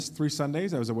3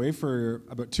 Sundays. I was away for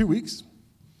about 2 weeks,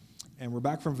 and we're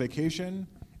back from vacation,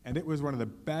 and it was one of the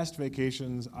best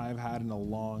vacations I've had in a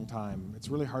long time. It's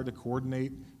really hard to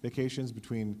coordinate vacations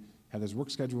between Heather's work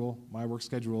schedule, my work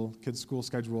schedule, kids' school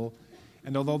schedule,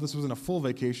 and although this wasn't a full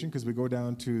vacation because we go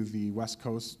down to the West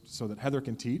Coast so that Heather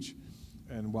can teach,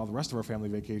 and while the rest of our family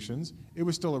vacations, it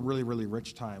was still a really, really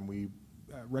rich time. We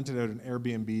rented out an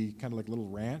Airbnb, kind of like a little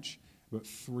ranch, about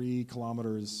 3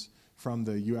 kilometers from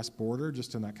the U.S. border,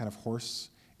 just in that kind of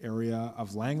horse area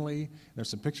of Langley. There's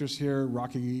some pictures here.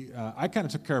 Rocky, I kind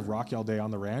of took care of Rocky all day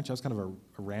on the ranch. I was kind of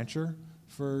a rancher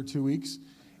for 2 weeks,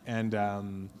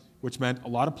 and which meant a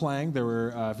lot of playing. There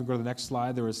were, if we go to the next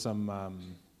slide, there was some,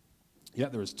 there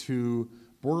was 2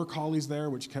 border collies there,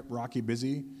 which kept Rocky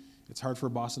busy. It's hard for a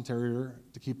Boston Terrier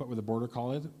to keep up with a border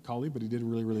collie, but he did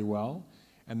really, really well.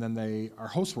 And then our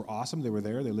hosts were awesome. They were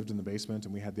there. They lived in the basement,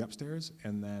 and we had the upstairs.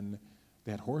 And then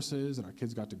they had horses, and our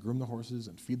kids got to groom the horses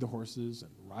and feed the horses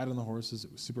and ride on the horses.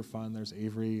 It was super fun. There's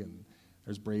Avery, and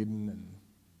there's Braden, and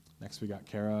next we got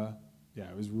Kara. Yeah,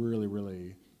 it was really,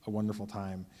 really a wonderful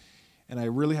time. And I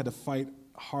really had to fight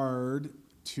hard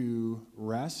to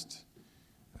rest.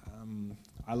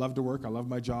 I love to work. I love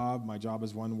my job. My job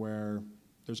is one where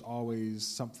there's always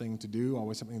something to do,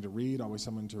 always something to read, always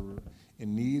someone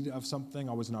in need of something,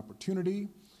 always an opportunity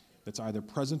that's either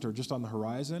present or just on the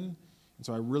horizon. And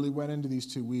so I really went into these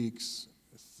 2 weeks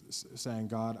saying,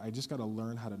 God, I just got to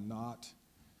learn how to not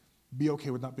be okay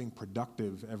with not being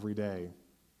productive every day.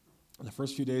 And the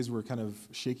first few days were kind of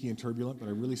shaky and turbulent, but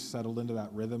I really settled into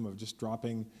that rhythm of just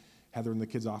dropping Heather and the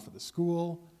kids off at the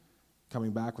school,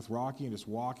 coming back with Rocky and just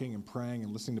walking and praying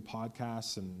and listening to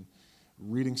podcasts and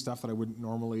reading stuff that I wouldn't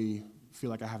normally feel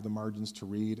like I have the margins to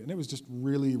read. And it was just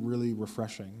really, really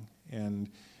refreshing. And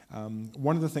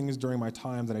one of the things during my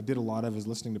time that I did a lot of is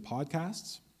listening to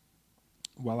podcasts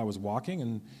while I was walking.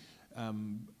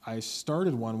 And I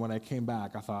started one when I came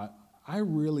back. I thought, I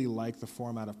really like the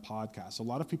format of podcasts. A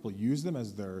lot of people use them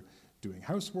as they're doing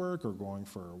housework or going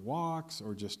for walks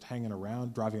or just hanging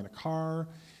around, driving in a car.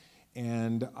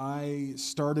 And I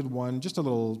started one, just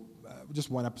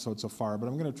one episode so far, but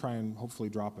I'm going to try and hopefully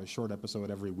drop a short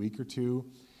episode every week or 2.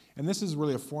 And this is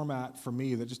really a format for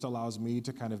me that just allows me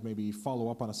to kind of maybe follow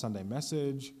up on a Sunday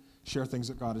message, share things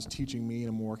that God is teaching me in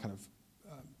a more kind of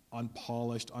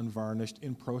unpolished, unvarnished,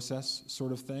 in-process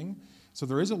sort of thing. So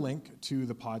there is a link to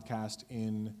the podcast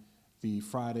in the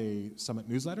Friday Summit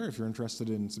newsletter if you're interested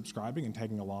in subscribing and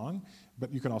tagging along.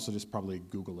 But you can also just probably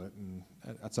Google it, and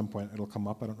at some point it'll come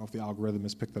up. I don't know if the algorithm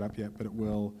has picked it up yet, but it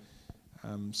will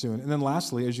soon. And then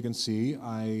lastly, as you can see,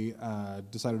 I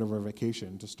decided over a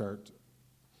vacation to start,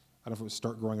 I don't know if it was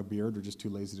start growing a beard or just too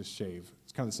lazy to shave.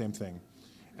 It's kind of the same thing.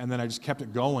 And then I just kept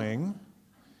it going.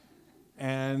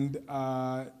 And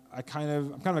I'm kind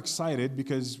of excited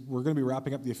because we're going to be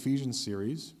wrapping up the Ephesians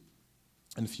series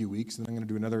in a few weeks. And then I'm going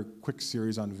to do another quick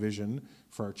series on vision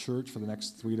for our church for the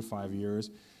next 3 to 5 years.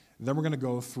 And then we're going to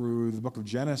go through the book of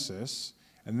Genesis.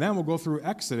 And then we'll go through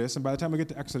Exodus. And by the time we get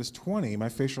to Exodus 20, my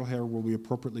facial hair will be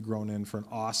appropriately grown in for an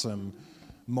awesome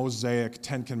Mosaic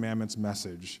 10 Commandments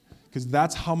message. Because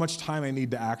that's how much time I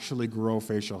need to actually grow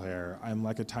facial hair. I'm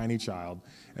like a tiny child.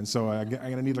 And so I'm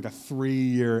going to need like a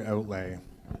 3-year outlay.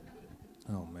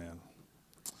 Oh, man.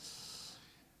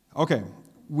 Okay,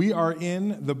 we are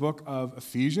in the book of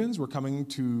Ephesians. We're coming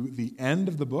to the end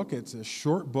of the book. It's a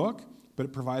short book, but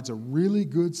it provides a really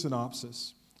good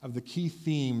synopsis of the key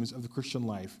themes of the Christian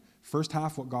life. First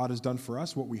half, what God has done for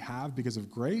us, what we have because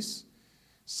of grace.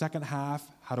 Second half,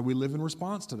 how do we live in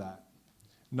response to that?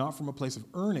 Not from a place of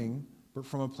earning, but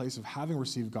from a place of having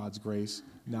received God's grace.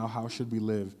 Now, how should we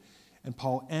live? And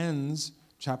Paul ends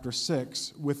chapter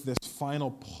 6 with this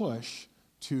final push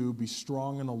to be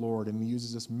strong in the Lord, and he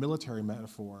uses this military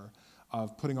metaphor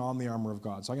of putting on the armor of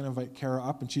God. So I'm going to invite Kara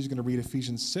up, and she's going to read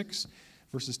Ephesians 6,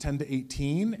 verses 10 to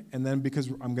 18, and then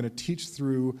because I'm going to teach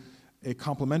through a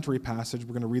complementary passage,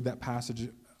 we're going to read that passage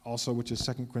also, which is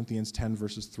 2 Corinthians 10,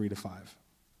 verses 3 to 5.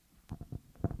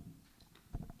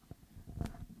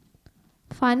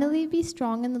 Finally, be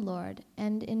strong in the Lord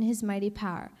and in his mighty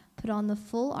power. Put on the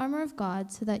full armor of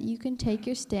God so that you can take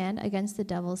your stand against the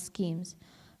devil's schemes.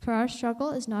 For our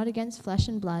struggle is not against flesh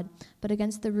and blood, but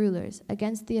against the rulers,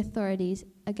 against the authorities,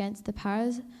 against the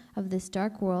powers of this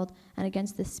dark world, and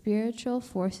against the spiritual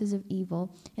forces of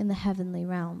evil in the heavenly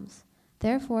realms.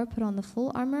 Therefore, put on the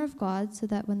full armor of God so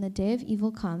that when the day of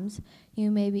evil comes,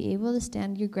 you may be able to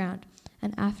stand your ground,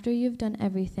 and after you have done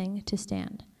everything, to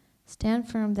stand. Stand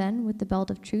firm then, with the belt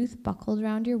of truth buckled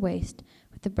around your waist,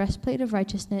 with the breastplate of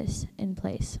righteousness in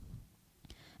place,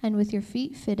 and with your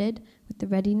feet fitted with the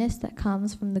readiness that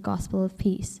comes from the gospel of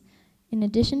peace. In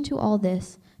addition to all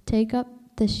this, take up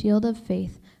the shield of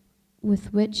faith,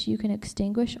 with which you can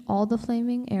extinguish all the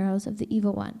flaming arrows of the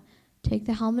evil one. Take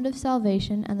the helmet of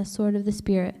salvation and the sword of the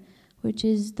Spirit, which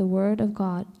is the word of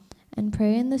God, and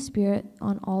pray in the Spirit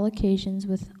on all occasions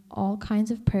with all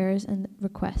kinds of prayers and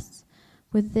requests.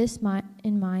 With this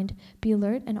in mind, be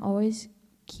alert and always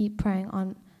keep praying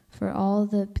on for all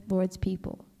the Lord's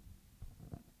people.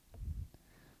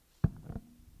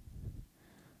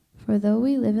 For though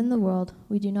we live in the world,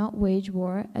 we do not wage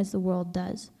war as the world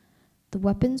does. The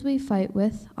weapons we fight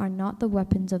with are not the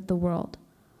weapons of the world.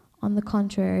 On the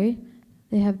contrary,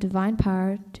 they have divine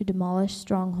power to demolish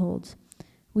strongholds.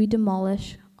 We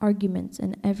demolish arguments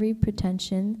and every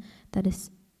pretension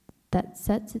that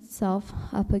sets itself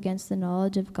up against the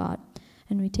knowledge of God,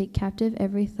 and we take captive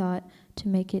every thought to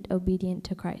make it obedient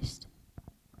to Christ.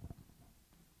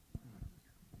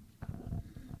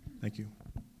 Thank you.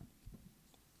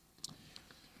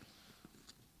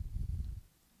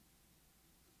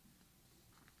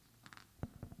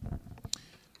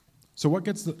 So what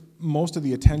gets most of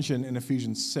the attention in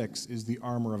Ephesians 6 is the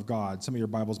armor of God. Some of your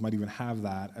Bibles might even have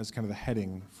that as kind of the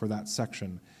heading for that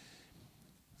section.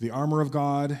 The armor of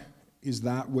God is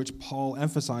that which Paul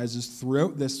emphasizes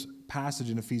throughout this passage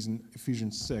in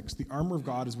Ephesians 6. The armor of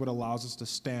God is what allows us to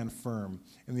stand firm.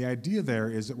 And the idea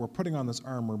there is that we're putting on this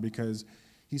armor because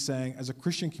he's saying, as a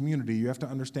Christian community, you have to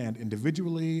understand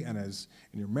individually and as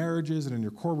in your marriages and in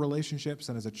your core relationships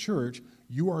and as a church,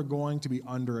 you are going to be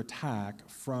under attack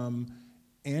from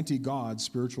anti-God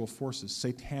spiritual forces,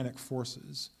 satanic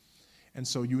forces. And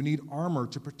so you need armor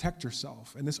to protect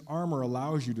yourself. And this armor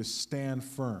allows you to stand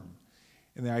firm.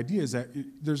 And the idea is that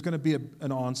there's going to be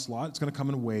an onslaught. It's going to come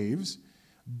in waves.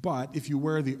 But if you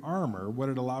wear the armor, what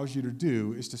it allows you to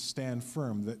do is to stand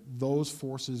firm, that those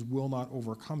forces will not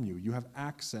overcome you. You have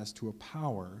access to a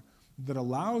power that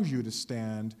allows you to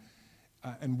stand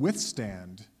and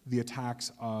withstand the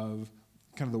attacks of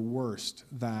kind of the worst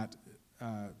that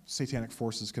satanic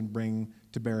forces can bring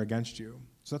to bear against you.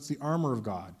 So that's the armor of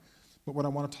God. But what I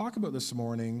want to talk about this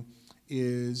morning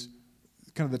is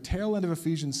kind of the tail end of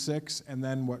Ephesians 6, and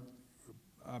then what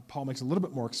Paul makes a little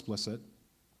bit more explicit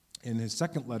in his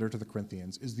second letter to the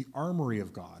Corinthians, is the armory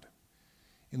of God.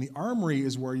 And the armory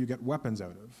is where you get weapons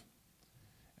out of.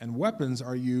 And weapons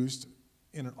are used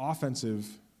in an offensive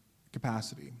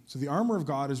capacity. So the armor of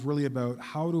God is really about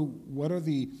what are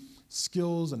the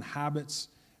skills and habits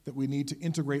that we need to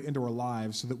integrate into our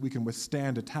lives so that we can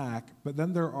withstand attack, but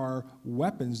then there are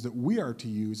weapons that we are to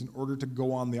use in order to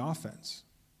go on the offense.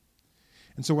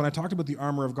 And so when I talked about the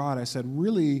armor of God, I said,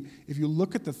 really, if you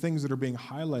look at the things that are being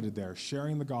highlighted there,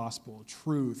 sharing the gospel,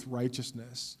 truth,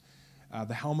 righteousness,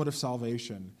 the helmet of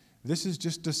salvation, this is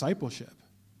just discipleship.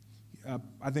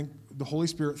 I think the Holy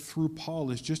Spirit, through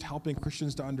Paul, is just helping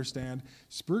Christians to understand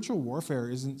spiritual warfare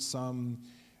isn't some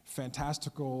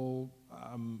fantastical,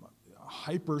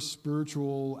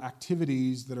 hyper-spiritual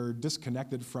activities that are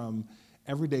disconnected from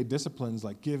everyday disciplines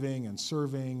like giving and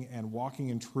serving and walking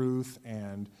in truth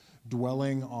and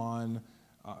dwelling on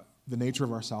the nature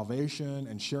of our salvation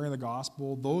and sharing the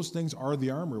gospel. Those things are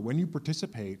the armor. When you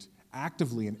participate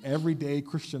actively in everyday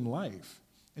Christian life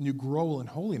and you grow in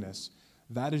holiness,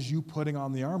 that is you putting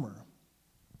on the armor.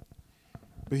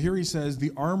 But here he says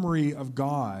the armory of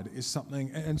God is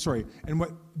something, and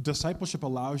what discipleship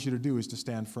allows you to do is to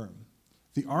stand firm.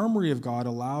 The armory of God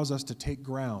allows us to take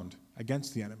ground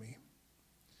against the enemy.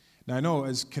 Now I know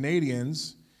as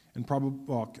Canadians,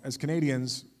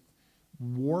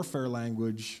 warfare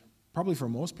language, probably for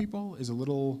most people, is a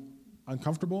little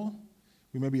uncomfortable.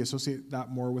 We maybe associate that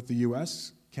more with the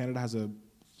U.S. Canada has a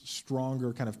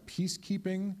stronger kind of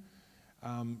peacekeeping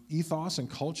ethos and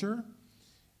culture.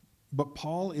 But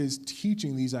Paul is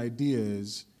teaching these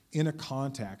ideas in a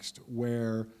context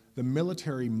where the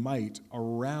military might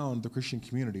around the Christian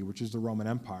community, which is the Roman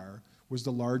Empire, was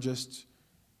the largest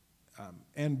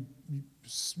and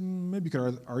maybe you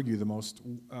could argue the most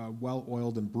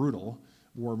well-oiled and brutal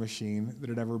war machine that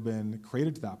had ever been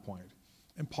created to that point.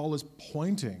 And Paul is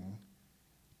pointing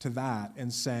to that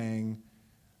and saying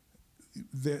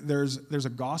there's a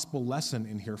gospel lesson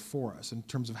in here for us in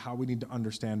terms of how we need to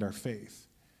understand our faith.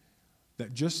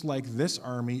 That just like this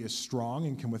army is strong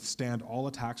and can withstand all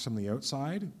attacks from the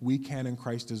outside, we can in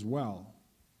Christ as well.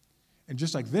 And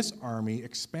just like this army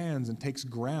expands and takes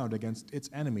ground against its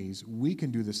enemies, we can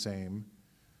do the same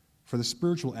for the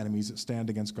spiritual enemies that stand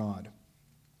against God.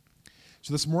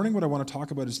 So this morning what I want to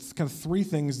talk about is kind of three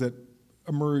things that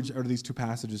emerge out of these two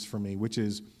passages for me, which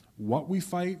is what we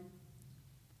fight,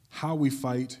 how we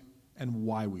fight, and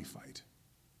why we fight.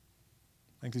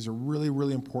 I think these are really,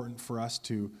 really important for us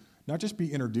to not just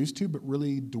be introduced to, but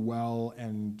really dwell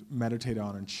and meditate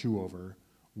on and chew over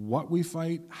what we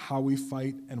fight, how we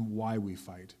fight, and why we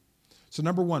fight. So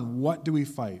number one, what do we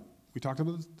fight? We talked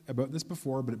about this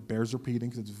before, but it bears repeating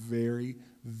because it's very,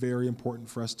 very important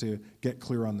for us to get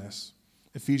clear on this.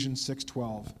 Ephesians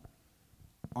 6:12.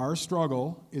 Our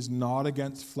struggle is not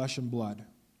against flesh and blood.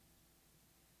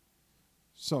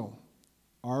 So,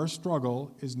 our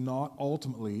struggle is not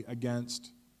ultimately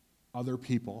against other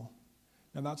people.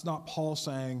 And that's not Paul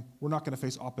saying we're not going to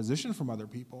face opposition from other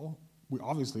people. We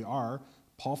obviously are.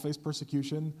 Paul faced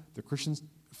persecution. The Christians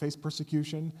face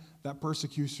persecution. That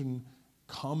persecution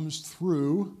comes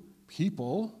through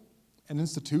people and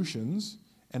institutions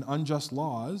and unjust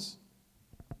laws.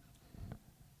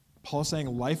 Paul is saying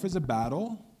life is a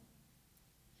battle.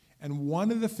 And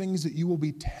one of the things that you will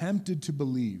be tempted to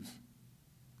believe,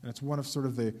 and it's one of sort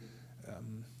of the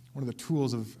one of the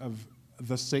tools of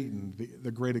the Satan,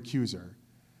 the great accuser,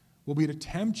 will be to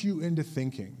tempt you into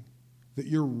thinking that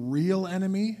your real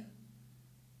enemy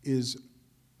is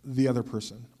the other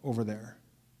person over there,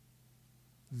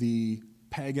 the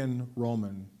pagan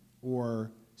Roman,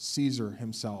 or Caesar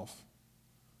himself,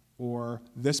 or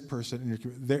this person in your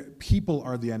community. People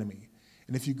are the enemy.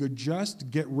 And if you could just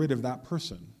get rid of that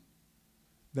person,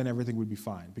 then everything would be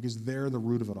fine, because they're the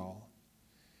root of it all.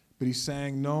 But he's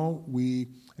saying, no, and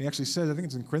he actually says, I think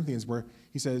it's in Corinthians, where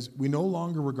he says, we no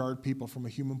longer regard people from a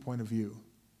human point of view.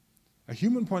 A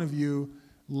human point of view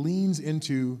leans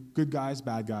into good guys,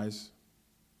 bad guys.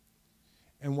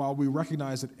 And while we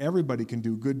recognize that everybody can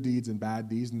do good deeds and bad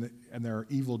deeds, and there are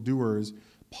evil doers,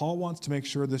 Paul wants to make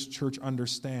sure this church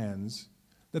understands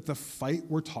that the fight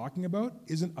we're talking about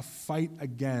isn't a fight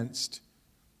against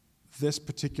this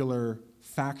particular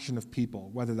faction of people,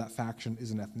 whether that faction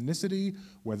is an ethnicity,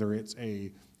 whether it's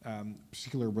a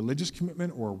particular religious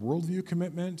commitment or a worldview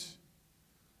commitment.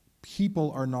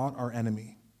 People are not our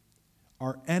enemy.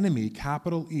 Our enemy,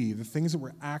 capital E, the things that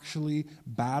we're actually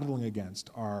battling against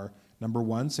are, number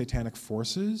one, satanic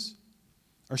forces.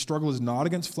 Our struggle is not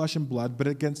against flesh and blood, but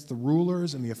against the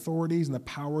rulers and the authorities and the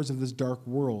powers of this dark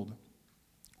world,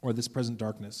 or this present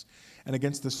darkness, and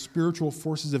against the spiritual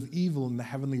forces of evil in the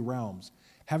heavenly realms.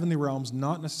 Heavenly realms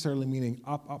not necessarily meaning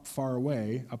up, far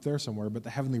away, up there somewhere, but the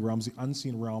heavenly realms, the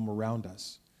unseen realm around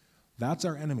us. That's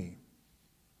our enemy.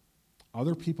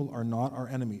 Other people are not our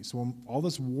enemies. So all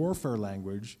this warfare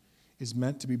language is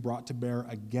meant to be brought to bear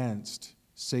against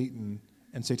Satan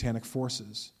and satanic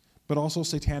forces, but also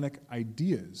satanic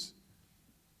ideas.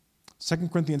 2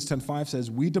 Corinthians 10:5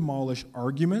 says, we demolish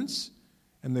arguments,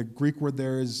 and the Greek word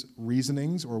there is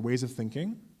reasonings or ways of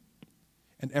thinking,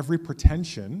 and every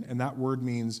pretension, and that word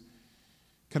means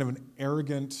kind of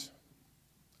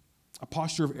a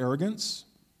posture of arrogance,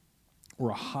 or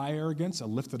a high arrogance, a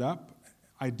lifted up,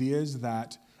 ideas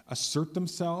that assert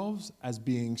themselves as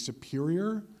being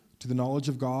superior to the knowledge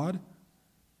of God,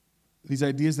 these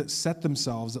ideas that set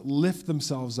themselves, that lift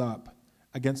themselves up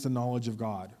against the knowledge of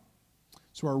God.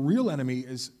 So our real enemy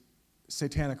is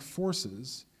satanic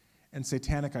forces and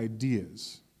satanic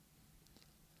ideas.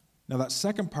 Now that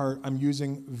second part I'm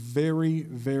using very,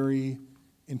 very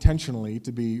intentionally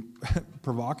to be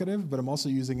provocative, but I'm also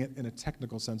using it in a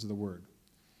technical sense of the word.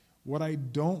 What I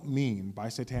don't mean by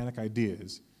satanic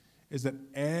ideas is that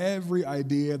every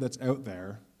idea that's out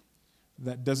there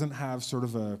that doesn't have sort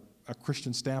of a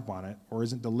Christian stamp on it or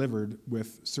isn't delivered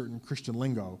with certain Christian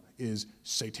lingo is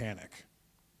satanic.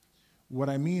 What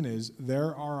I mean is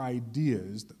there are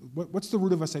ideas. What's the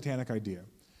root of a satanic idea?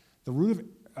 The root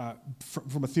of,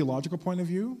 from a theological point of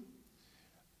view,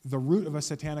 the root of a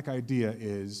satanic idea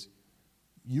is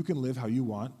you can live how you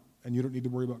want and you don't need to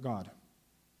worry about God.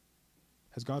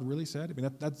 Has God really said? I mean,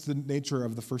 that's the nature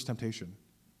of the first temptation.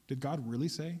 Did God really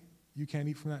say you can't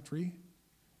eat from that tree?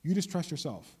 You just trust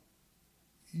yourself.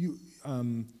 You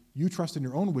trust in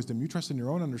your own wisdom. You trust in your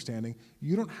own understanding.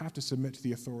 You don't have to submit to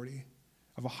the authority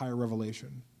of a higher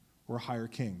revelation or a higher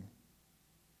king.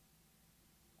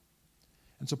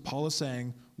 And so Paul is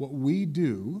saying what we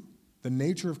do, the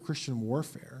nature of Christian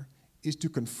warfare, is to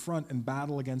confront and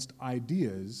battle against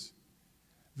ideas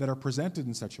that are presented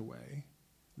in such a way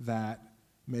that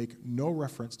make no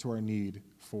reference to our need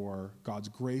for God's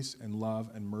grace and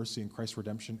love and mercy and Christ's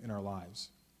redemption in our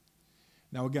lives.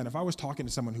 Now again, if I was talking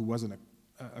to someone who wasn't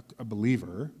a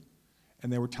believer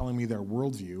and they were telling me their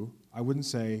worldview, I wouldn't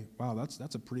say, wow,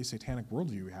 that's a pretty satanic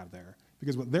worldview you have there.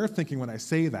 Because what they're thinking when I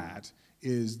say that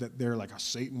is that they're like a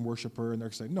Satan worshiper, and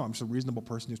they're saying, no, I'm just a reasonable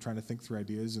person who's trying to think through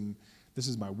ideas, and this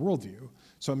is my worldview.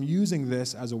 So I'm using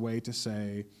this as a way to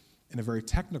say, in a very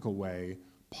technical way,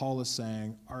 Paul is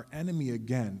saying our enemy,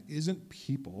 again, isn't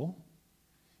people.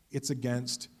 It's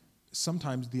against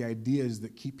sometimes the ideas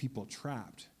that keep people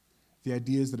trapped, the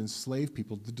ideas that enslave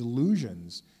people, the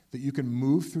delusions that you can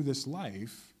move through this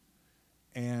life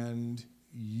and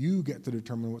you get to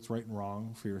determine what's right and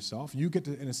wrong for yourself. You get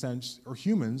to, in a sense, or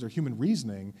humans, or human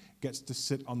reasoning, gets to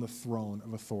sit on the throne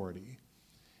of authority.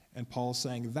 And Paul's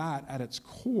saying that, at its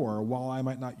core, while I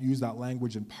might not use that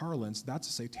language in parlance, that's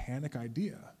a satanic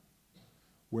idea,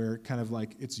 where kind of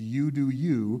like it's you do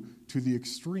you to the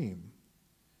extreme,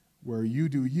 where you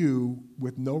do you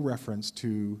with no reference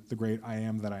to the great I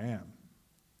am that I am.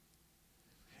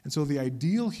 And so the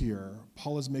ideal here,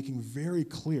 Paul is making very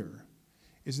clear,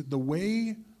 is that the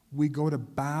way we go to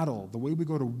battle, the way we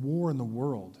go to war in the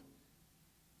world,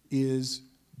 is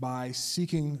by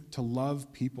seeking to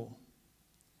love people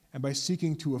and by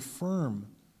seeking to affirm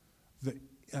the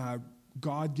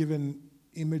God-given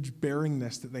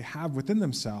image-bearingness that they have within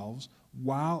themselves,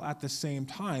 while at the same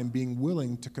time being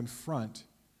willing to confront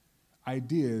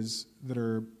ideas that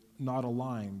are not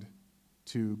aligned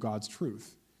to God's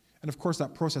truth. And of course,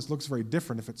 that process looks very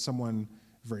different if it's someone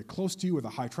very close to you with a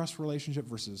high trust relationship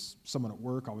versus someone at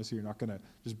work. Obviously, you're not going to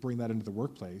just bring that into the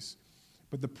workplace.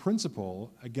 But the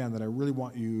principle, again, that I really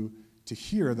want you to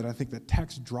hear, that I think the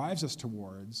text drives us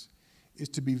towards, is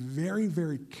to be very,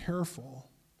 very careful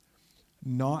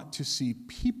not to see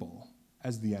people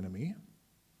as the enemy,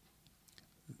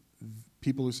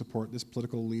 people who support this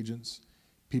political allegiance,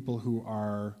 people who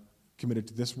are committed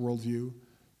to this worldview,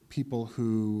 people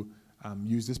who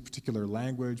use this particular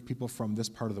language, people from this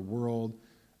part of the world,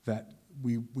 that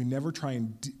we never try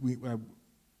and, we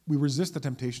resist the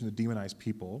temptation to demonize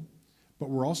people, but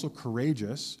we're also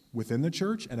courageous within the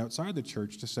church and outside the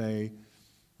church to say,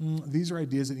 these are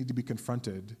ideas that need to be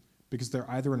confronted because they're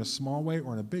either in a small way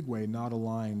or in a big way not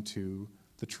aligned to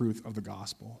the truth of the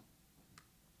gospel.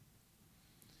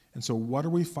 And so what are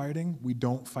we fighting? We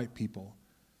don't fight people.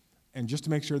 And just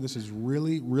to make sure this is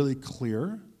really, really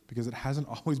clear, because it hasn't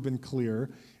always been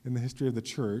clear in the history of the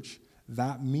church,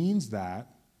 that means that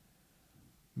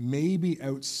maybe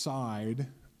outside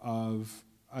of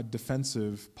a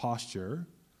defensive posture,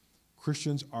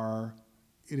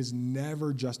 it is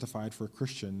never justified for a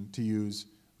Christian to use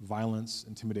violence,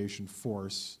 intimidation,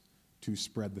 force to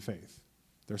spread the faith.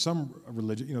 There's some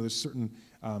religion, there's certain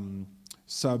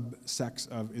subsects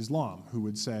of Islam who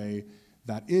would say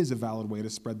that is a valid way to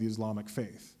spread the Islamic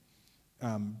faith.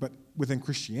 But within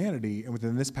Christianity, and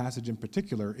within this passage in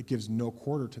particular, it gives no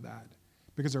quarter to that,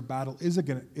 because our battle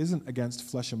isn't against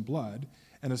flesh and blood.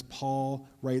 And as Paul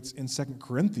writes in 2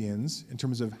 Corinthians, in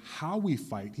terms of how we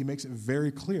fight, he makes it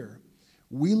very clear.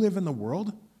 We live in the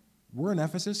world. We're in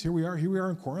Ephesus. Here we are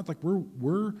in Corinth. Like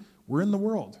we're in the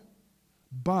world.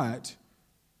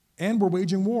 And we're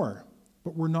waging war.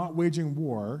 But we're not waging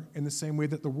war in the same way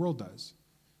that the world does.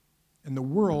 And the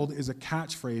world is a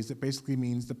catchphrase that basically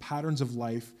means the patterns of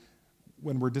life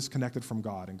when we're disconnected from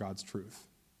God and God's truth.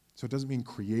 So it doesn't mean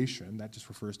creation. That just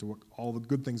refers to all the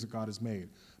good things that God has made.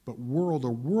 But world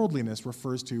or worldliness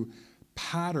refers to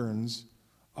patterns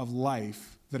of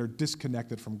life that are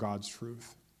disconnected from God's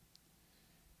truth.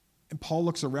 And Paul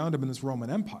looks around him in this Roman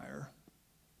Empire,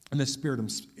 and the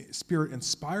Spirit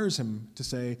inspires him to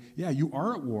say, yeah, you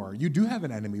are at war. You do have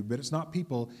an enemy, but it's not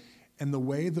people. And the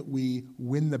way that we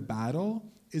win the battle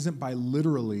isn't by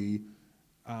literally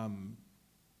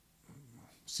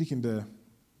seeking to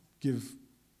give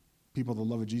people the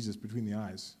love of Jesus between the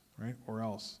eyes, right? Or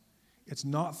else. It's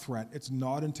not threat. It's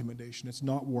not intimidation. It's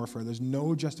not warfare. There's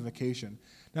no justification.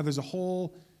 Now, there's a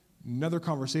whole another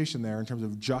conversation there in terms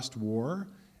of just war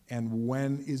and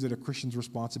when is it a Christian's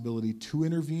responsibility to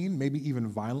intervene, maybe even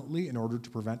violently, in order to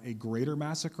prevent a greater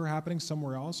massacre happening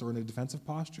somewhere else or in a defensive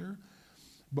posture.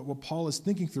 But what Paul is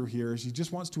thinking through here is he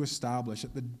just wants to establish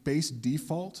that the base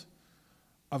default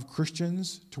of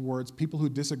Christians towards people who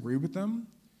disagree with them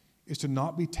is to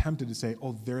not be tempted to say,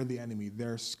 oh, they're the enemy,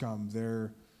 they're scum,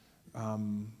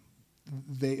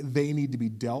 they need to be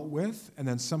dealt with, and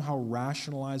then somehow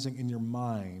rationalizing in your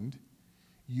mind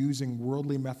using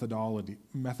worldly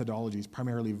methodologies,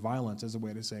 primarily violence, as a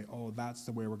way to say, oh, that's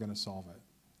the way we're going to solve it.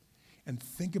 And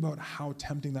think about how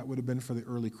tempting that would have been for the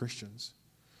early Christians,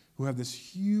 who have this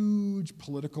huge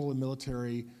political and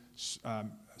military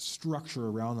structure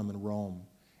around them in Rome,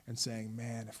 and saying,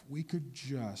 man, if we could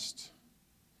just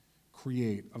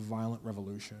create a violent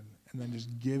revolution and then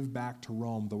just give back to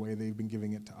Rome the way they've been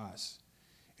giving it to us,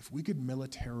 if we could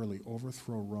militarily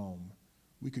overthrow Rome,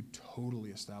 we could totally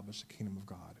establish the kingdom of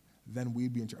God. Then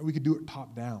we'd be in charge. We could do it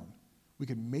top down. We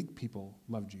could make people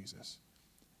love Jesus.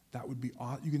 That would be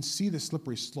awesome. You can see the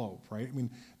slippery slope, right? I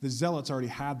mean, the Zealots already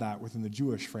had that within the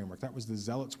Jewish framework. That was the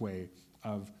Zealots' way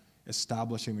of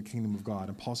establishing the kingdom of God.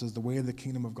 And Paul says the way the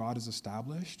kingdom of God is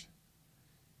established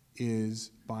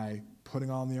is by putting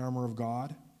on the armor of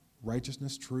God,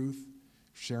 righteousness, truth,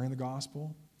 sharing the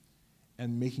gospel,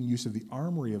 and making use of the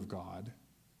armory of God,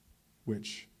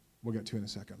 which we'll get to in a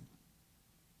second.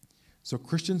 So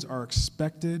Christians are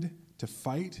expected to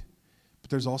fight, but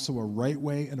there's also a right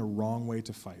way and a wrong way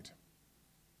to fight.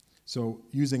 So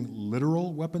using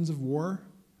literal weapons of war,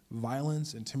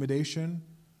 violence, intimidation,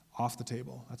 off the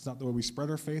table. That's not the way we spread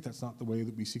our faith. That's not the way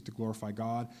that we seek to glorify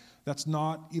God. That's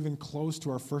not even close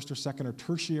to our first or second or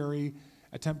tertiary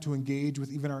attempt to engage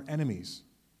with even our enemies.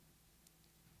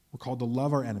 We're called to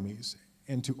love our enemies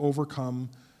and to overcome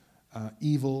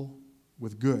evil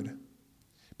with good.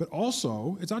 But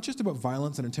also, it's not just about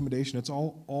violence and intimidation. It's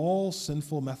all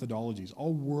sinful methodologies,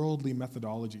 all worldly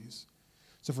methodologies.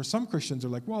 So for some Christians, they're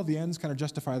like, well, the ends kind of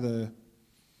justify the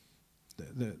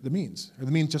means, or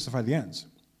the means justify the ends.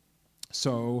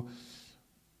 So,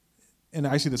 and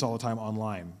I see this all the time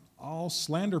online. I'll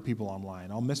slander people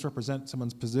online. I'll misrepresent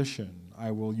someone's position.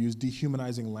 I will use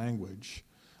dehumanizing language.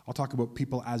 I'll talk about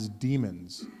people as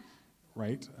demons,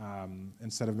 right?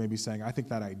 Instead of maybe saying, I think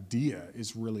that idea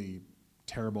is really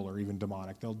terrible or even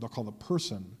demonic. They'll call the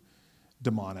person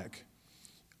demonic.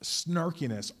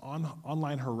 Snarkiness,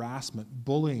 online harassment,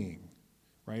 bullying,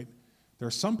 right? There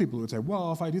are some people who would say,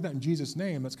 well, if I do that in Jesus'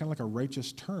 name, that's kind of like a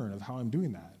righteous turn of how I'm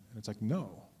doing that. And it's like,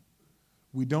 no.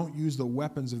 We don't use the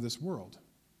weapons of this world.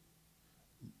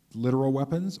 Literal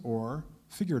weapons or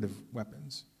figurative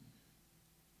weapons.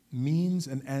 Means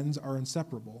and ends are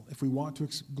inseparable. If we want to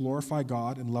glorify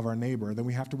God and love our neighbor, then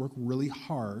we have to work really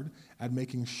hard at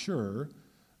making sure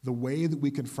the way that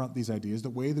we confront these ideas, the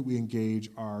way that we engage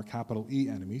our capital E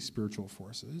enemy, spiritual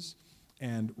forces,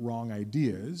 and wrong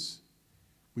ideas,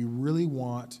 we really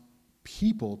want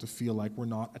people to feel like we're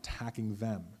not attacking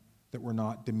them, that we're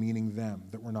not demeaning them,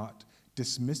 that we're not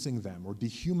dismissing them or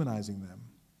dehumanizing them.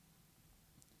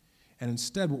 And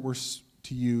instead, what we're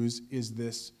to use is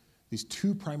these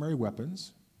two primary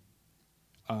weapons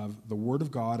of the Word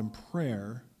of God and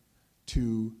prayer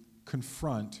to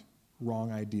confront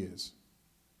wrong ideas.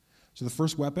 So the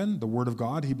first weapon, the Word of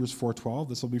God, Hebrews 4:12,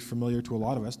 this will be familiar to a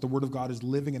lot of us. The Word of God is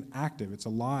living and active. It's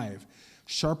alive,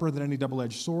 sharper than any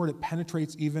double-edged sword. It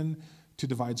penetrates even to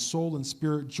divide soul and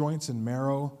spirit, joints and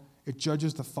marrow. It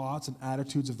judges the thoughts and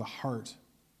attitudes of the heart.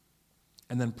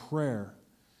 And then prayer,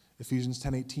 Ephesians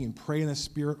 10:18, pray in the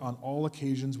Spirit on all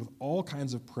occasions with all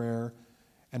kinds of prayer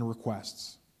and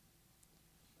requests.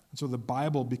 And so the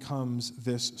Bible becomes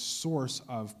this source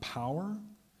of power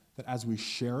that as we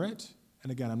share it,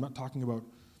 and again, I'm not talking about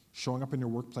showing up in your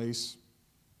workplace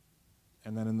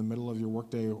and then in the middle of your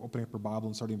workday opening up your Bible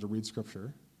and starting to read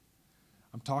Scripture.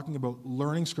 I'm talking about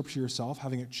learning Scripture yourself,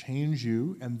 having it change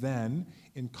you, and then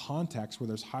in context where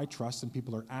there's high trust and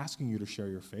people are asking you to share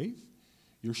your faith,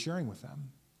 you're sharing with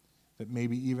them. That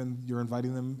maybe even you're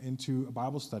inviting them into a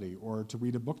Bible study or to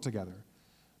read a book together.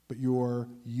 But you're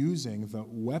using the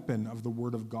weapon of the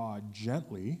Word of God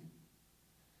gently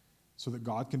so that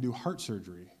God can do heart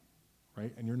surgery,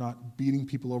 right? And you're not beating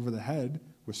people over the head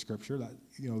with Scripture. That,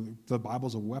 the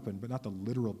Bible's a weapon, but not the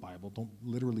literal Bible. Don't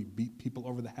literally beat people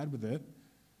over the head with it,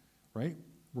 right?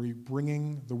 Where you're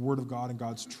bringing the Word of God and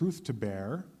God's truth to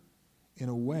bear in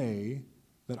a way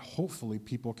that hopefully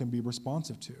people can be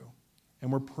responsive to.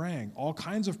 And we're praying, all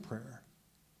kinds of prayer.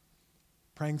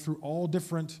 Praying through all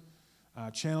different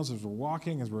channels as we're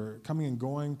walking, as we're coming and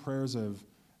going, prayers of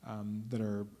that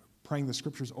are praying the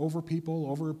Scriptures over people,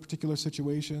 over particular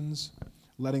situations,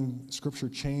 letting Scripture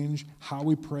change how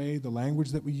we pray, the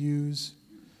language that we use.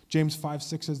 James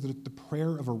 5:6 says that the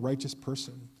prayer of a righteous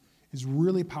person is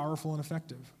really powerful and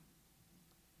effective.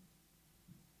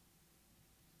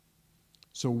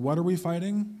 So what are we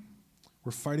fighting?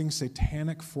 We're fighting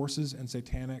satanic forces and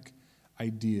satanic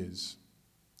ideas.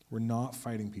 We're not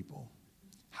fighting people.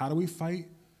 How do we fight?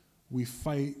 We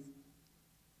fight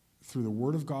through the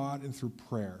Word of God and through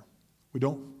prayer. We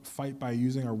don't fight by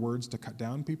using our words to cut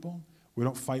down people. We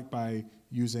don't fight by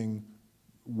using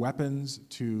weapons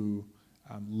to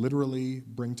literally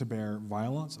bring to bear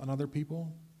violence on other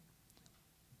people.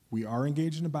 We are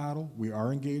engaged in a battle. We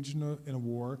are engaged in a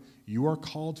war. You are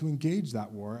called to engage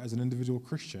that war as an individual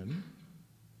Christian.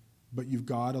 But you've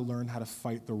got to learn how to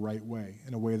fight the right way,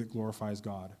 in a way that glorifies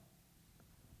God.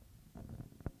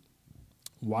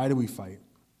 Why do we fight?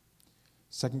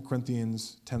 2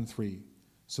 Corinthians 10:3,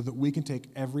 so that we can take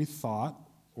every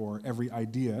thought or every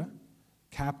idea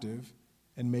captive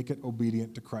and make it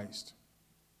obedient to Christ.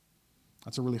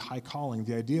 That's a really high calling.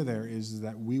 The idea there is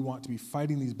that we want to be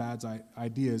fighting these bad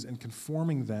ideas and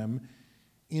conforming them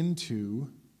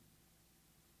into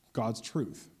God's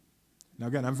truth. Now,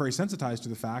 again, I'm very sensitized to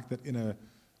the fact that in a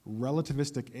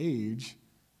relativistic age,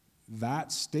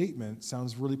 that statement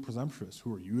sounds really presumptuous.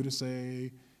 Who are you to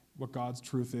say what God's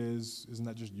truth is? Isn't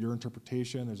that just your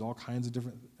interpretation? There's all kinds of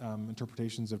different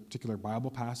interpretations of particular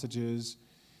Bible passages.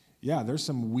 Yeah, there's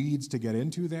some weeds to get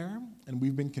into there, and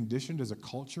we've been conditioned as a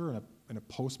culture in a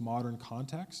postmodern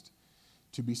context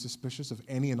to be suspicious of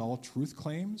any and all truth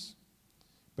claims.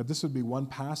 But this would be one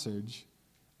passage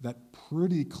that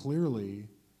pretty clearly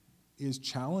is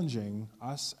challenging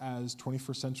us as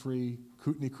 21st century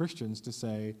Kootenai Christians to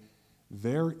say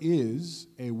there is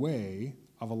a way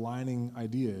of aligning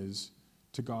ideas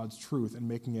to God's truth and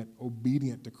making it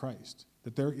obedient to Christ.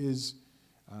 That there is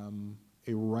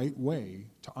a right way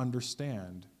to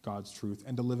understand God's truth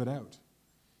and to live it out.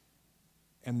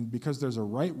 And because there's a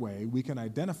right way, we can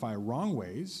identify wrong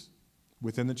ways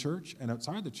within the church and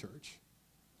outside the church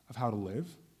of how to live,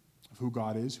 of who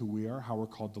God is, who we are, how we're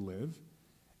called to live.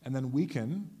 And then we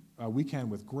can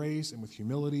with grace and with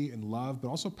humility and love, but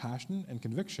also passion and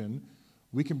conviction,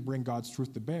 we can bring God's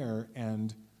truth to bear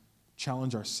and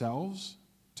challenge ourselves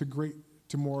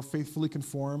to more faithfully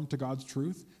conform to God's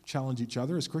truth, challenge each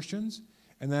other as Christians,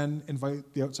 and then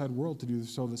invite the outside world to do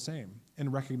so the same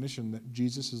in recognition that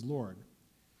Jesus is Lord.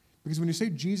 Because when you say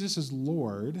Jesus is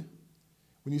Lord,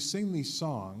 when you sing these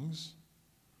songs,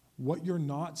 what you're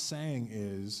not saying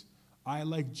is, I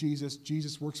like Jesus,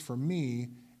 Jesus works for me,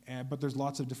 but there's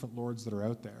lots of different Lords that are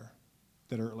out there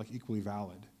that are like equally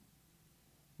valid.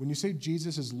 When you say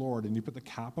Jesus is Lord and you put the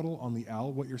capital on the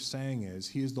L, what you're saying is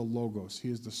he is the Logos,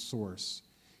 he is the source,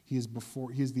 he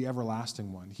is the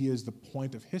everlasting one, he is the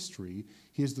point of history,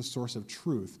 he is the source of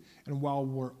truth. And while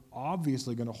we're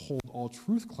obviously going to hold all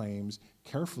truth claims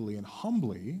carefully and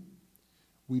humbly,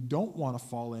 we don't want to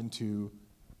fall into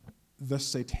the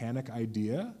satanic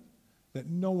idea that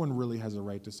no one really has a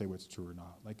right to say what's true or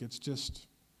not. Like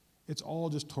it's all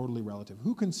just totally relative.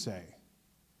 Who can say,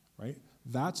 right?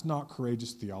 That's not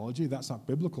courageous theology. That's not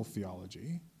biblical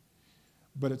theology.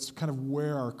 But it's kind of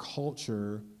where our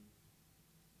culture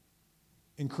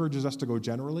encourages us to go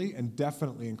generally and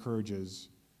definitely encourages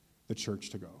the church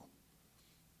to go.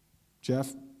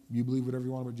 Jeff, you believe whatever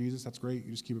you want about Jesus, that's great.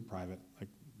 You just keep it private. Like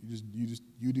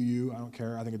you do you. I don't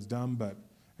care. I think it's dumb, but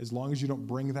as long as you don't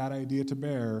bring that idea to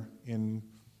bear in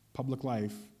public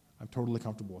life, I'm totally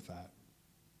comfortable with that.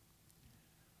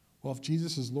 Well, if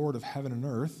Jesus is Lord of heaven and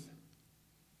earth,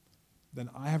 then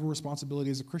I have a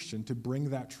responsibility as a Christian to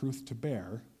bring that truth to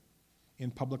bear in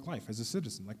public life as a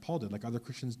citizen, like Paul did, like other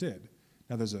Christians did.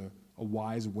 Now, there's a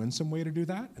wise, winsome way to do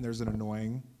that, and there's an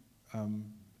annoying,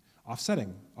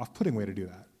 off-putting way to do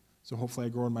that. So hopefully I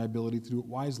grow in my ability to do it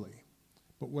wisely.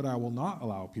 But what I will not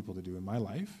allow people to do in my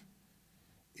life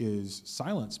is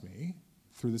silence me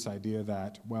through this idea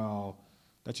that, well,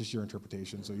 that's just your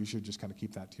interpretation, so you should just kind of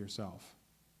keep that to yourself.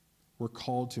 We're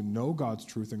called to know God's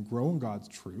truth and grow in God's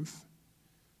truth,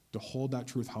 to hold that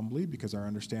truth humbly because our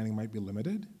understanding might be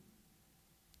limited,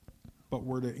 but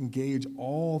we're to engage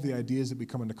all the ideas that we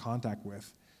come into contact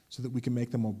with so that we can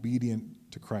make them obedient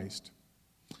to Christ.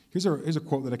 Here's a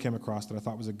quote that I came across that I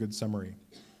thought was a good summary.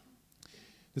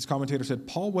 This commentator said,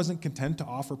 Paul wasn't content to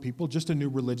offer people just a new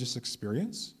religious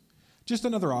experience, just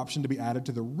another option to be added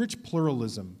to the rich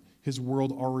pluralism his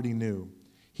world already knew.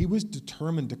 He was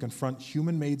determined to confront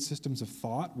human-made systems of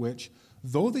thought which,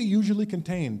 though they usually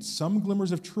contained some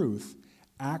glimmers of truth,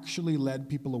 actually led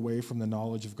people away from the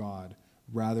knowledge of God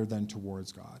rather than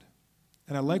towards God.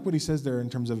 And I like what he says there in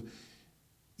terms of,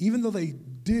 even though they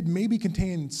did maybe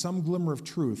contain some glimmer of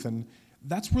truth, and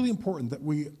that's really important that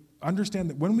we understand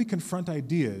that when we confront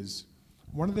ideas,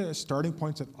 one of the starting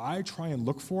points that I try and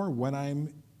look for when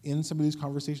I'm in some of these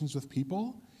conversations with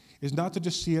people is not to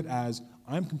just see it as,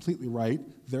 I'm completely right,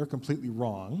 they're completely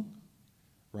wrong,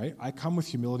 right? I come with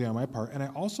humility on my part, and I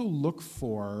also look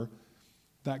for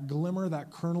that glimmer,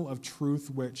 that kernel of truth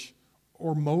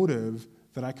or motive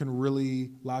that I can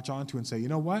really latch onto and say, you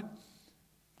know what?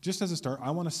 Just as a start, I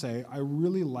want to say, I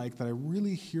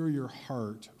really hear your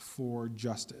heart for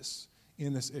justice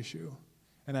in this issue,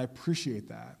 and I appreciate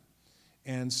that.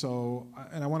 And so,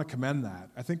 I want to commend that.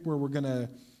 I think where we're going to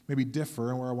maybe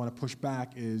differ and where I want to push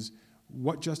back is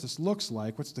what justice looks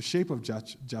like, what's the shape of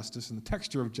justice and the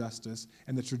texture of justice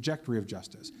and the trajectory of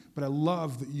justice. But I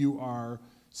love that you are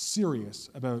serious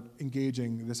about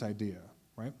engaging this idea,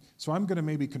 right? So I'm going to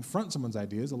maybe confront someone's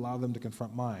ideas, allow them to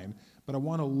confront mine, but I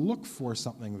want to look for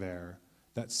something there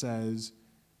that says,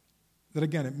 that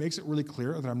again, it makes it really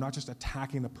clear that I'm not just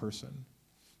attacking the person,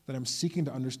 that I'm seeking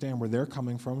to understand where they're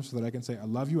coming from so that I can say, I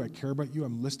love you, I care about you,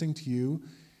 I'm listening to you.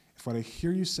 If what I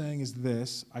hear you saying is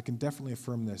this, I can definitely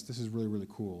affirm this. This is really, really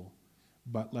cool.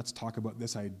 But let's talk about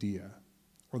this idea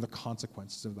or the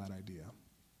consequences of that idea.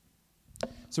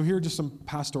 So here are just some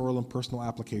pastoral and personal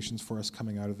applications for us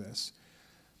coming out of this.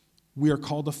 We are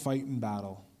called to fight in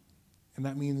battle. And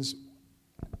that means,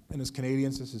 and as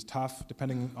Canadians, this is tough.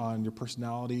 Depending on your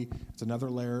personality, it's another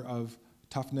layer of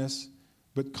toughness.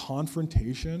 But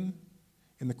confrontation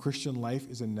in the Christian life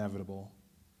is inevitable.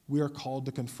 We are called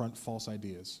to confront false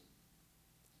ideas,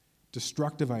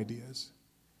 destructive ideas.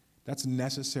 That's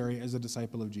necessary as a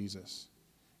disciple of Jesus.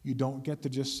 You don't get to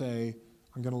just say,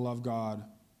 I'm going to love God,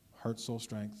 heart, soul,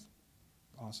 strength.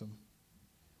 Awesome.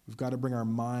 We've got to bring our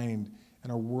mind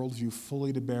and our worldview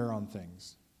fully to bear on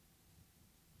things.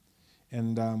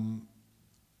 And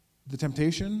the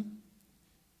temptation,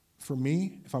 for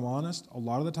me, if I'm honest, a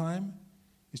lot of the time,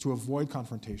 is to avoid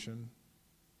confrontation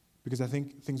because I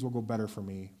think things will go better for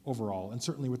me overall, and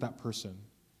certainly with that person,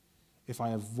 if I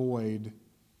avoid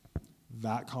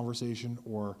that conversation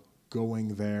or going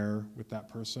there with that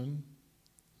person.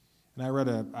 And I read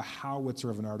a howitzer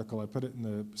of an article. I put it in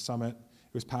the summit.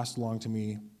 It was passed along to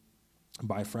me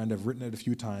by a friend. I've written it a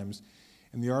few times.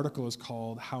 And the article is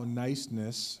called How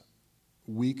Niceness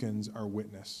Weakens Our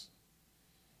Witness.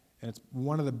 And it's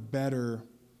one of the better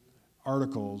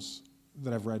articles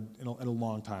that I've read in a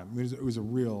long time. I mean, it was a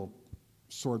real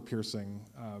sword-piercing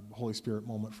Holy Spirit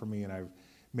moment for me, and I've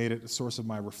made it a source of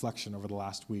my reflection over the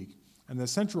last week. And the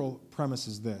central premise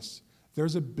is this.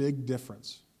 There's a big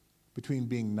difference between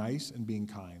being nice and being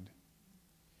kind.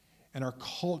 And our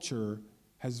culture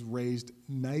has raised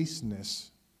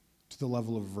niceness to the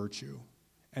level of virtue.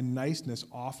 And niceness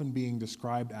often being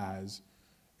described as,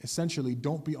 essentially,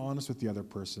 don't be honest with the other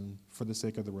person for the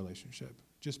sake of the relationship.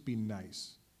 Just be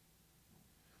nice.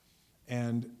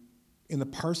 And in the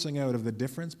parsing out of the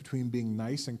difference between being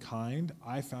nice and kind,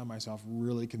 I found myself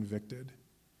really convicted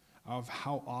of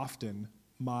how often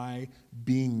my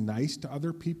being nice to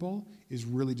other people is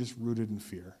really just rooted in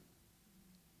fear.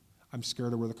 I'm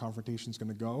scared of where the confrontation is going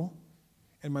to go.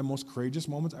 In my most courageous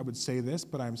moments, I would say this,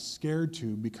 but I'm scared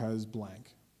to because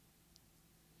blank.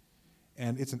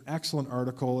 And it's an excellent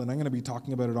article, and I'm going to be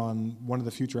talking about it on one of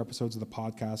the future episodes of the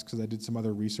podcast because I did some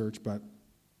other research. But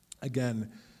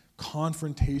again,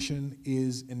 confrontation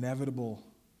is inevitable.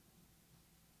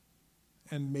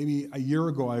 And maybe a year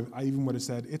ago, I even would have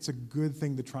said, it's a good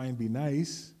thing to try and be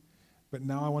nice, but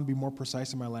now I want to be more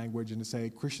precise in my language and to say,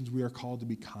 Christians, we are called to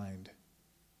be kind.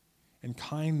 And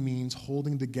kind means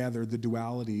holding together the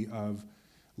duality of,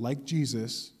 like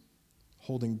Jesus,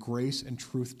 holding grace and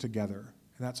truth together.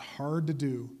 And that's hard to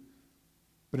do.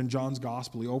 But in John's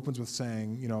gospel, he opens with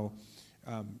saying,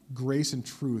 grace and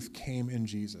truth came in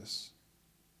Jesus.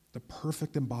 The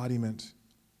perfect embodiment.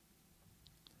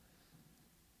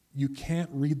 You can't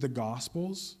read the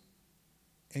Gospels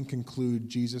and conclude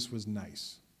Jesus was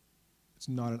nice. It's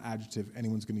not an adjective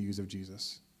anyone's going to use of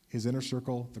Jesus. His inner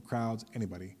circle, the crowds,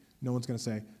 anybody. No one's going to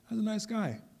say, that's a nice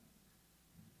guy.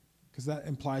 Because that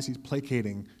implies he's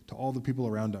placating to all the people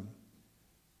around him.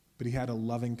 But he had a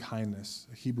loving kindness,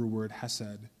 a Hebrew word,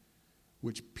 hesed,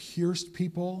 which pierced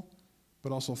people,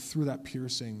 but also through that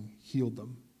piercing healed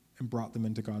them and brought them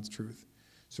into God's truth.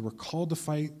 So we're called to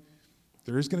fight.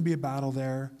 There is going to be a battle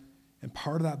there, and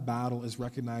part of that battle is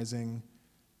recognizing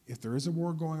if there is a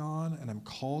war going on and I'm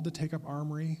called to take up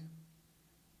armory,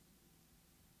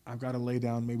 I've got to lay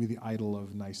down maybe the idol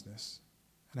of niceness,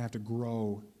 and I have to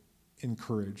grow in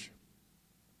courage.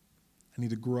 I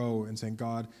need to grow in saying,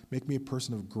 God, make me a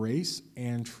person of grace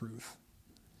and truth.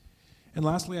 And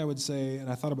lastly, I would say, and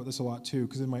I thought about this a lot too,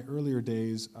 because in my earlier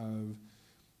days of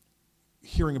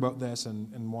hearing about this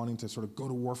and wanting to sort of go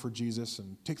to war for Jesus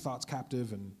and take thoughts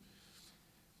captive, and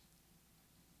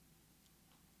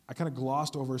I kind of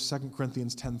glossed over 2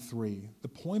 Corinthians 10:3. The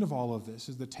point of all of this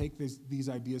is to take these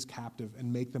ideas captive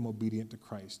and make them obedient to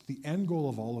Christ. The end goal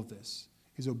of all of this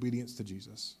is obedience to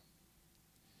Jesus.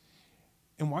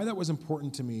 And why that was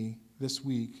important to me this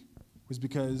week was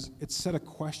because it set a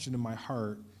question in my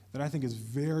heart that I think is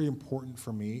very important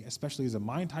for me, especially as a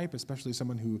mind type, especially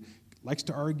someone who likes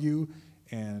to argue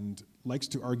and likes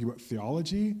to argue about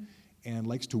theology and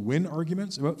likes to win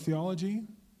arguments about theology.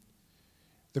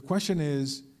 The question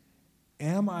is,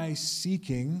 am I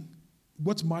seeking,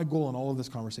 what's my goal in all of this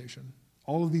conversation,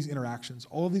 all of these interactions,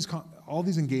 all of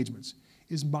these engagements?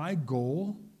 Is my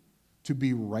goal to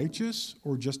be righteous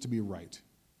or just to be right?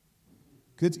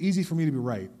 Because it's easy for me to be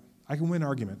right. I can win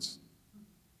arguments.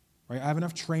 Right? I have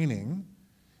enough training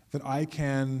that I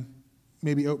can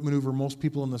maybe outmaneuver most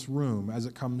people in this room as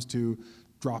it comes to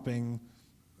dropping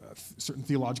certain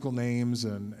theological names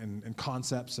and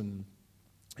concepts and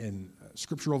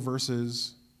scriptural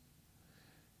verses.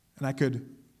 And I could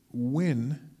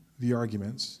win the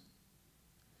arguments.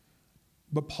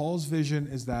 But Paul's vision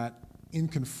is that in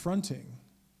confronting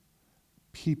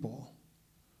people,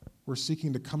 we're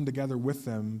seeking to come together with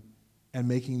them and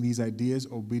making these ideas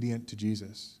obedient to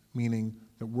Jesus. meaning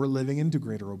that we're living into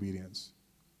greater obedience.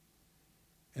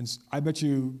 And I bet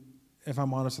you, if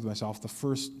I'm honest with myself, the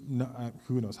first,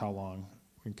 who knows how long,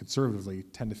 I mean, conservatively,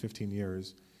 10 to 15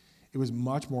 years, it was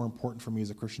much more important for me as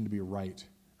a Christian to be right.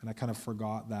 And I kind of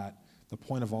forgot that the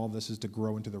point of all of this is to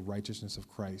grow into the righteousness of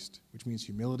Christ, which means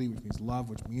humility, which means love,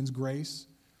 which means grace.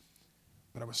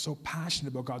 But I was so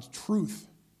passionate about God's truth,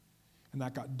 and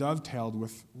that got dovetailed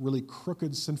with really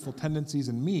crooked, sinful tendencies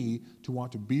in me to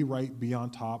want to be right, be on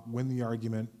top, win the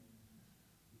argument,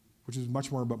 which was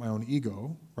much more about my own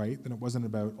ego, right, than it wasn't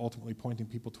about ultimately pointing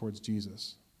people towards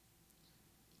Jesus.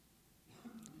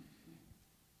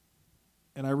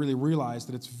 And I really realized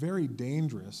that it's very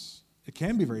dangerous. It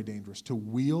can be very dangerous to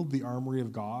wield the armory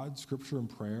of God, Scripture and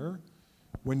prayer,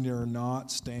 when you're not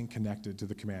staying connected to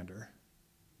the commander.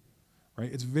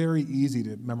 Right? It's very easy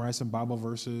to memorize some Bible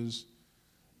verses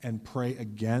and pray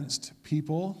against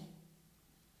people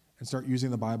and start using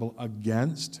the Bible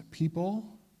against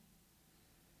people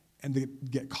and to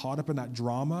get caught up in that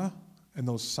drama and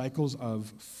those cycles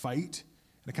of fight.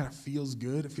 And it kind of feels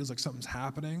good. It feels like something's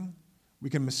happening. We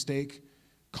can mistake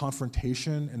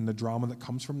confrontation and the drama that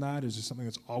comes from that is just something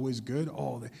that's always good.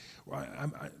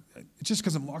 It's just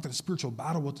because I'm locked in a spiritual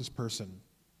battle with this person.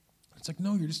 It's like,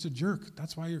 no, you're just a jerk.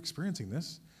 That's why you're experiencing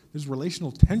this. There's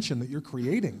relational tension that you're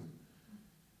creating.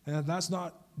 And that's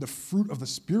not the fruit of the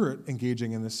Spirit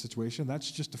engaging in this situation. That's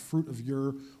just the fruit of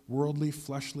your worldly,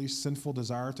 fleshly, sinful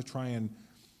desire to try and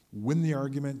win the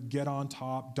argument, get on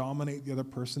top, dominate the other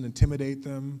person, intimidate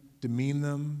them, demean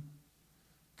them,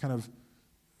 kind of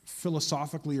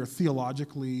philosophically or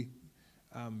theologically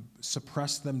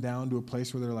suppress them down to a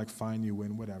place where they're like, fine, you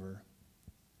win, whatever.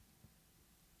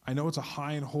 I know it's a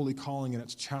high and holy calling and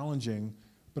it's challenging,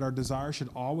 but our desire should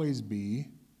always be,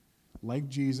 like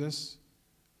Jesus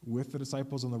with the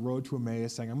disciples on the road to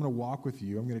Emmaus, saying, I'm going to walk with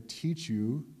you, I'm going to teach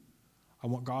you. I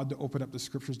want God to open up the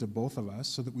Scriptures to both of us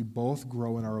so that we both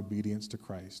grow in our obedience to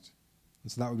Christ.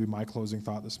 And so that would be my closing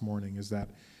thought this morning, is that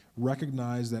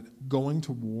recognize that going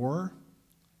to war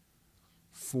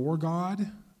for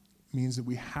God means that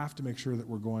we have to make sure that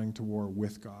we're going to war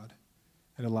with God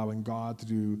and allowing God to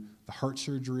do the heart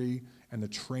surgery and the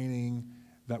training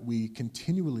that we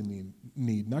continually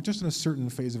need, not just in a certain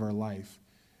phase of our life,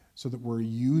 so that we're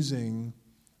using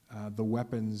the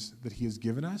weapons that he has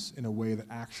given us in a way that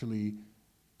actually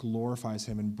glorifies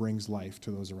him and brings life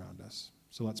to those around us.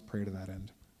 So let's pray to that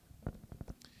end.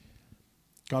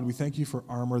 God, we thank you for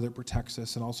armor that protects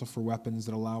us and also for weapons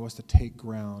that allow us to take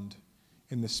ground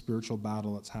in the spiritual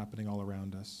battle that's happening all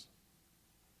around us.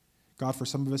 God, for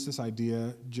some of us, this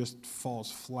idea just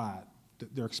falls flat.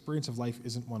 Their experience of life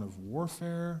isn't one of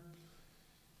warfare,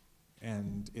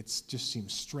 and it just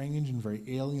seems strange and very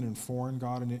alien and foreign,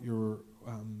 God, and yet your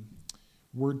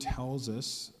word tells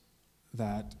us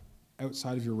that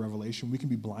outside of your revelation, we can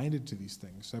be blinded to these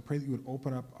things. So I pray that you would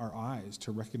open up our eyes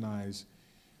to recognize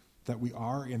that we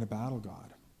are in a battle,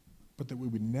 God, but that we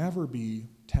would never be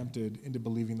tempted into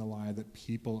believing the lie that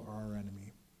people are our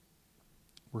enemy.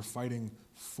 We're fighting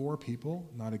for people,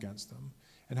 not against them.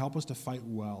 And help us to fight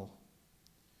well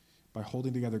by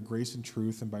holding together grace and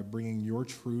truth and by bringing your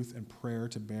truth and prayer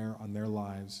to bear on their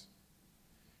lives.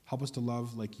 Help us to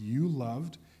love like you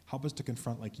loved. Help us to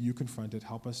confront like you confronted.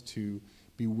 Help us to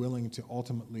be willing to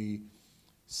ultimately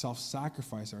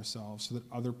self-sacrifice ourselves so that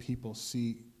other people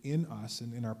see in us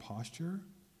and in our posture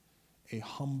a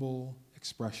humble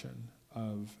expression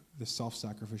of the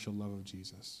self-sacrificial love of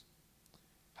Jesus.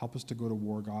 Help us to go to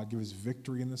war, God. Give us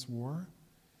victory in this war,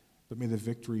 but may the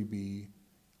victory be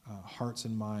hearts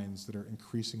and minds that are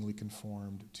increasingly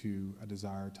conformed to a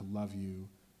desire to love you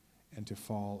and to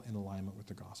fall in alignment with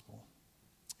the gospel.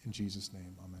 In Jesus'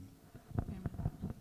 name, amen.